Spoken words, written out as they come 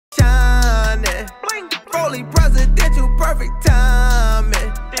Holy presidential perfect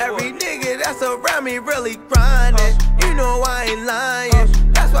timing. Every nigga that's around me really grinding. You know I ain't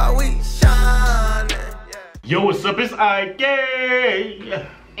lying. That's why we shining. Yo, what's up? It's IK.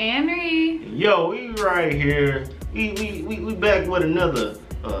 Henry. Yo, we right here. We back with another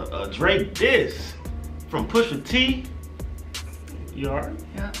Drake diss from Pusha T. You alright?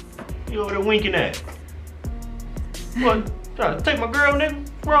 Yeah. You over there winking at? What? Trying to take my girl, nigga?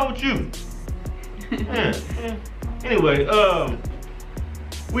 What's wrong with you? Yeah. Anyway,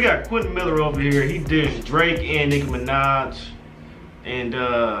 we got Quentin Miller over here. He dissed Drake and Nicki Minaj. And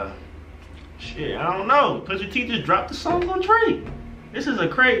shit, I don't know. Pusha T just dropped the song on Drake. This is a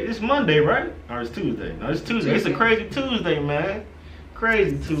crazy, it's Monday, right? Or it's Tuesday. No, it's Tuesday. It's a crazy Tuesday, man.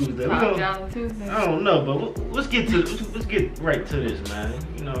 Crazy Tuesday. Tuesday. I don't know, but let's get right to this, man.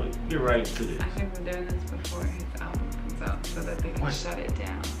 You know, get right into this. I think we're doing this before his album comes out so that they can shut it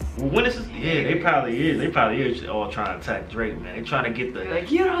down. Well, when is this? Yeah, they probably is. They probably is all trying to attack Drake, man. They trying to get the. They're like,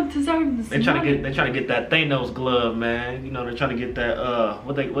 you don't deserve this. They trying to get that Thanos glove, man. You know, they're trying to get that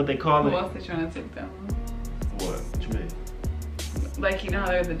what they call it. Who else they trying to take down? What you mean? Like, you know how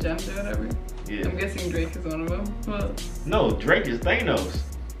they're the gems or whatever? Yeah. I'm guessing Drake is one of them. Well, no, Drake is Thanos.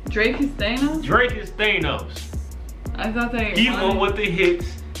 Drake is Thanos? Drake is Thanos. I thought they. He won with the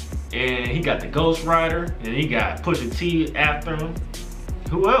hits, and he got the Ghost Rider, and he got Pusha T after him.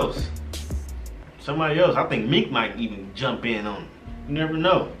 Who else? Somebody else. I think Meek might even jump in on him. You never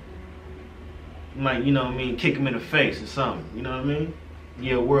know. You might, you know what I mean, kick him in the face or something. You know what I mean?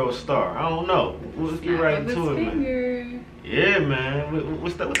 Yeah, world star. I don't know. Let's get right into it, man. Yeah, man.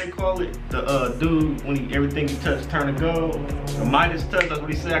 What's that? What they call it? The dude when everything he touched turn to gold. The Midas touch. That's what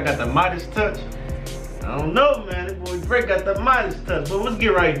he said. I got the Midas touch. I don't know, man. This boy Drake got the Midas touch. But let's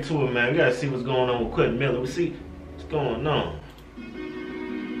get right into it, man. We gotta see what's going on with Quentin Miller. We see what's going on.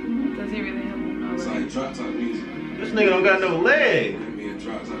 Does he really have no It's like drop top music. This nigga don't got no leg. Me a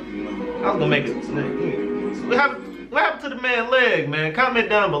drop top, you know. I was gonna make it. What happened to the man's leg, man? Comment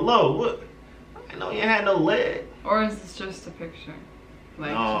down below. What? I know he ain't had no leg. Or is this just a picture?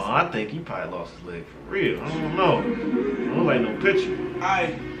 Like, No, I think he probably lost his leg for real. I don't know. I don't like no picture.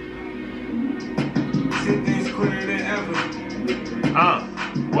 I see things quicker than ever.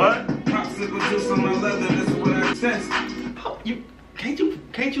 What? Popsicle juice on my leather, that's what I test.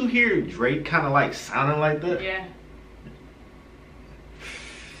 Can't you hear Drake kind of like sounding like that? yeah.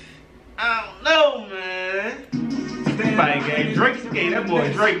 I don't know, man. Drake gave that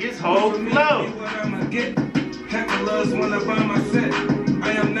boy Drake his whole flow. Hecklers wanna buy my set.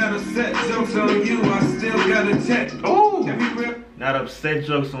 I am not upset. Jokes on you, I still got a check. Oh, not upset.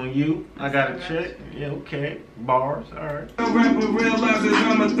 Jokes on you. I got a check. Yeah, okay. Bars. All right. No rapper realizes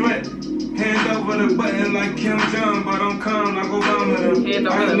I'm a threat. Hand over the button like Kim Jong, but I'm calm like Obama. Hand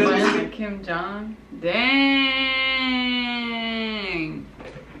over the button like Kim Jong. Dang.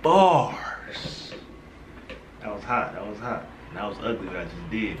 Bars. That was hot. That was hot. That was ugly what I just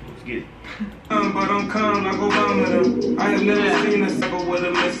did. Let's get it. But I'm calm like Obama. I have never seen a sucker with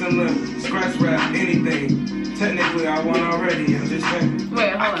a missing lip. Scratch rap, anything. Technically, I won already. I'm just saying.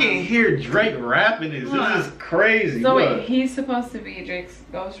 Wait, hold on. I can't hear Drake rapping this. This is crazy. So wait, he's supposed to be Drake's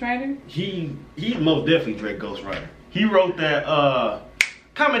ghostwriter? He's most definitely Drake ghostwriter. He wrote that.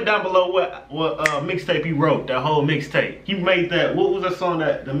 Comment down below what mixtape he wrote. That whole mixtape. He made that. What was that song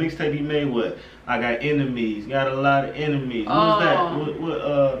that the mixtape he made with? I got enemies. Got a lot of enemies. What was that?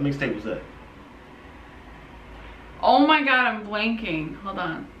 What mixtape was that? Oh my god, I'm blanking. Hold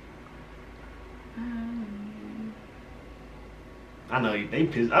on. I know they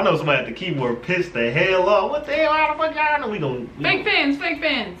pissed. I know somebody at the keyboard pissed the hell off. What the hell? How the fuck y'all know we gonna Fake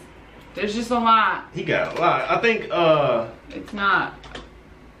fans. There's just a lot. He got a lot. I think It's not.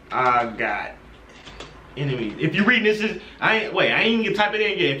 I got enemies. If you reading this I ain't even gonna type it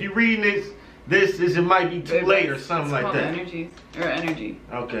in yet. If you reading this is it might be too late or something like that. Energy.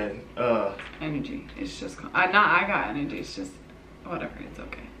 Okay. Energy. It's just I got energy. It's just whatever. It's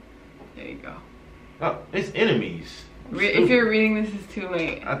okay. There you go. Oh, it's enemies. If you're reading this, it's too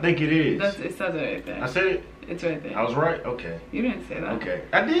late. I think it is. It says it right there. I said it? It's right there. I was right? Okay. You didn't say that. Okay.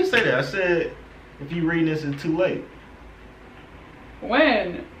 I did say that. I said if you reading this, it's too late.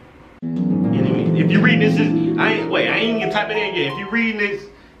 When? Enemies. If you reading this I ain't even gonna type it in yet. If you reading this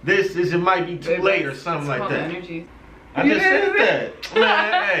it might be too late or something like that. Energy. I just said that.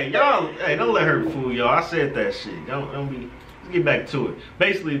 Man, hey, y'all, don't let her fool y'all. I said that shit. Don't be. Let's get back to it.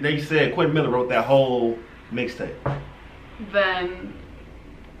 Basically, they said Quentin Miller wrote that whole mixtape. Then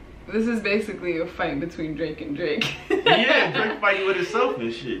this is basically a fight between Drake and Drake. Yeah, Drake fighting with himself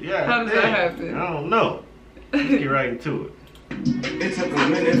and shit. Yeah. How does that happen? I don't know. Let's get right into it. It took a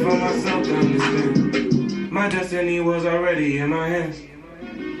minute for myself to understand. My destiny was already in my hands. This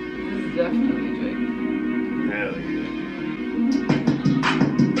is definitely Drake. Hell yeah.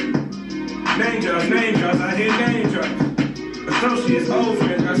 Name drops, I hear name drops. Associates, old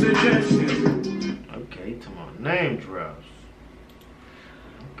friends, got suggestions. Okay, come on, name drops.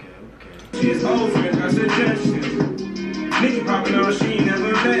 Okay. She is old friends, got suggestions. Nicki popping on, she ain't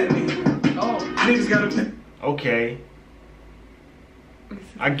never met me. Oh. Niggas gotta. Okay.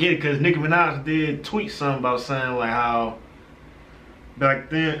 I get it, cause Nicki Minaj did tweet something about saying like how back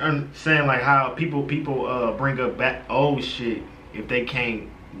then, saying like how people bring up back old shit if they can't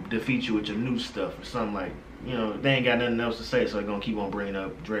defeat you with your new stuff or something, like, you know, they ain't got nothing else to say, so they're gonna keep on bringing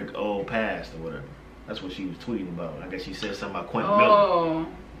up Drake old past or whatever. That's what she was tweeting about. I guess she said something about Quentin Miller.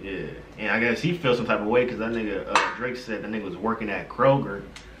 Yeah, and I guess he feels some type of way because that nigga Drake said that nigga was working at Kroger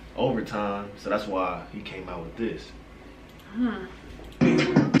overtime, so that's why he came out with this.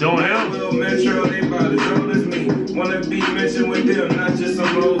 Doing him. Little Metro, they about to troll as me. Wanna be mentioned with them, not just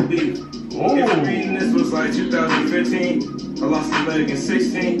some old beef. If reading this was like 2015, I lost a leg in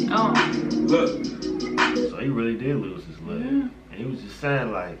 16. Oh. Look. So he really did lose his leg. And he was just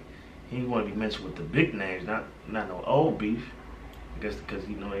saying like he want to be mentioned with the big names, not no old beef. I guess because,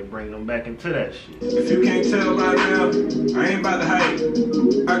 you know, they bring them back into that shit. If you can't tell by now, I ain't about to hype.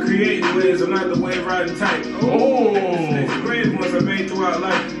 I create waves, I'm not the wave riding type. Oh! The great ones I made throughout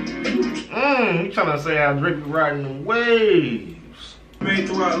life. You trying to say how Drake be riding them waves? Made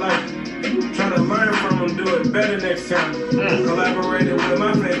throughout life. Try to learn from them, do it better next time. Collaborated with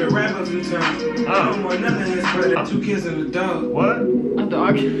my favorite rappers in town. I don't want nothing in his credit. 2 kids and a dog. What? A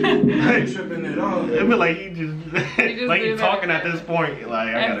dog. I ain't tripping at all. It be like he just like he talking at this point.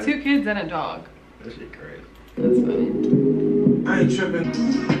 Like I have 2 kids and a dog. That shit crazy. That's funny. I ain't tripping.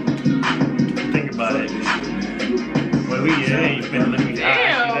 Think about it. Well, we ain't finna let me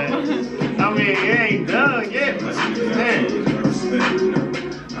Damn. I mean, it ain't done yet. Man.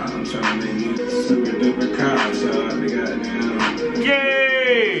 I'm trying to make me super duper cops, y'all. They got down.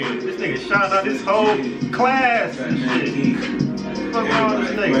 Yay! This nigga shot out this whole class and shit. What's wrong with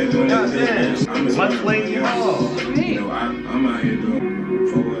this nigga? Goddamn. Much late y'all. You know, I'm out here doing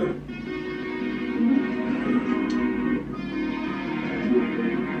for what?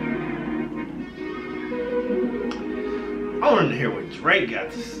 I want to hear what Drake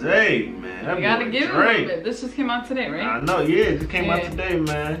got to say, man. That You gotta give it a Drake. little bit. This just came out today, right? I know, yeah, it just came out today,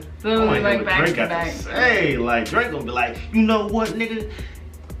 man. So I wanna hear like what back Drake to got back. to say. Like, Drake gonna be like, you know what, nigga?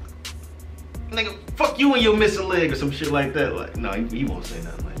 Nigga, fuck you and your missing leg or some shit like that. Like, no, he won't say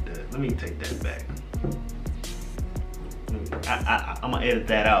nothing like that. Let me take that back. I'm gonna edit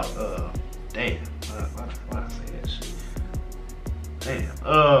that out. Damn. Why I say that shit?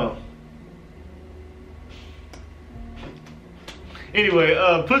 Damn. Anyway,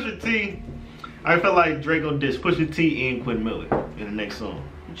 Pusha T. I felt like Drake gonna diss Pusha T and Quentin Miller in the next song.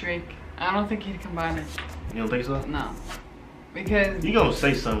 Drake. I don't think he'd combine it. You don't think so? No. Because... You gonna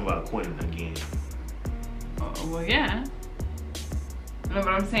say something about Quentin again. Well, yeah. No, but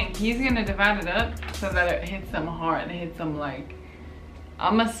I'm saying he's gonna divide it up so that it hits them hard. It hits them like,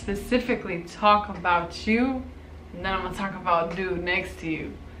 I'm gonna specifically talk about you, and then I'm gonna talk about dude next to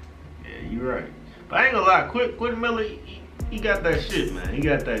you. Yeah, you're right. But I ain't gonna lie, Quentin Miller, he got that shit, man. He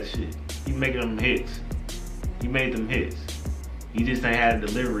got that shit. He making them hits. He made them hits. He just ain't had a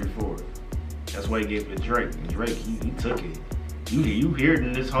delivery for it. That's why he gave it to Drake. And Drake, he took it. You hear it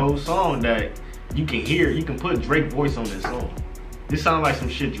in this whole song that you can hear. You can put Drake's voice on this song. This sounds like some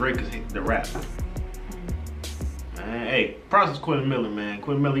shit Drake is the rapper. Man, hey, props to Quentin Miller, man.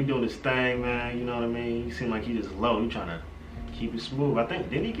 Quentin Miller, he doing his thing, man. You know what I mean? He seem like he just low. He trying to keep it smooth. I think,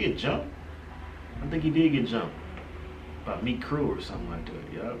 didn't he get jumped? I think he did get jumped. By Meek Crew or something like that.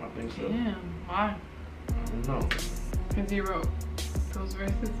 Yeah, I think so. Yeah, why? I don't know. Because he wrote those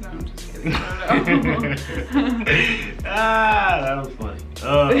verses? No, I'm just kidding. I don't know. That was funny.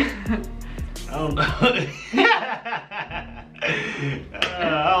 I don't know.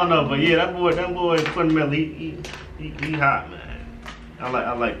 I don't know, but yeah, that boy Quentin Miller, he hot, man.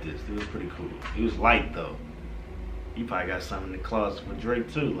 I like this. It was pretty cool. He was light though. He probably got something in the closet for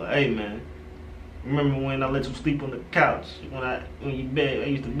Drake too. Like, hey man, remember when I let you sleep on the couch? When you beg, I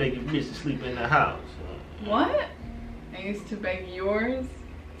used to beg your bitch to sleep in the house. What? I used to beg yours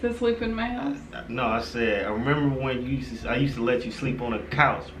to sleep in my house? No, I said, I remember when I used to let you sleep on the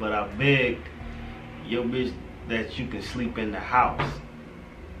couch, but I begged your bitch that you can sleep in the house.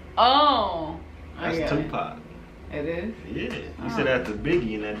 Oh. That's Tupac. It is? Yeah. He said that to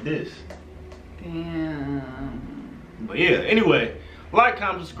Biggie and that diss. Damn. But yeah, anyway, like,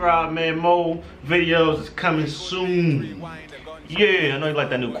 comment, subscribe, man. More videos is coming soon. Yeah, I know you like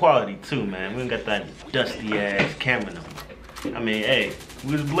that new quality too, man. We ain't got that dusty ass camera no more. I mean, hey,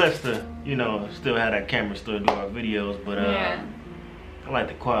 we was blessed to, you know, still have that camera still do our videos, but Yeah. I like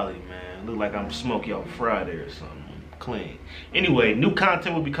the quality, man. Look like I'm Smokey on Friday or something. Clean. Anyway, new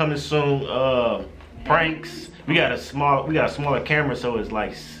content will be coming soon. Pranks. We got a smaller camera, so it's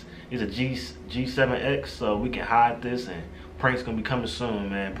like it's a G7X, so we can hide this, and pranks gonna be coming soon,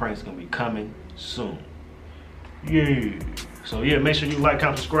 man. Pranks gonna be coming soon. Yeah. So yeah, make sure you like,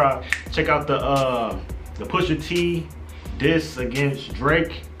 comment, subscribe. Check out the Pusha T diss against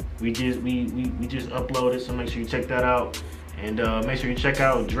Drake. We just uploaded, so make sure you check that out. And make sure you check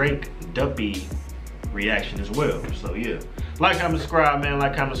out Drake Duppy reaction as well. So yeah, like, comment, subscribe, man.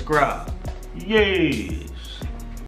 Like, comment, subscribe. Yeah.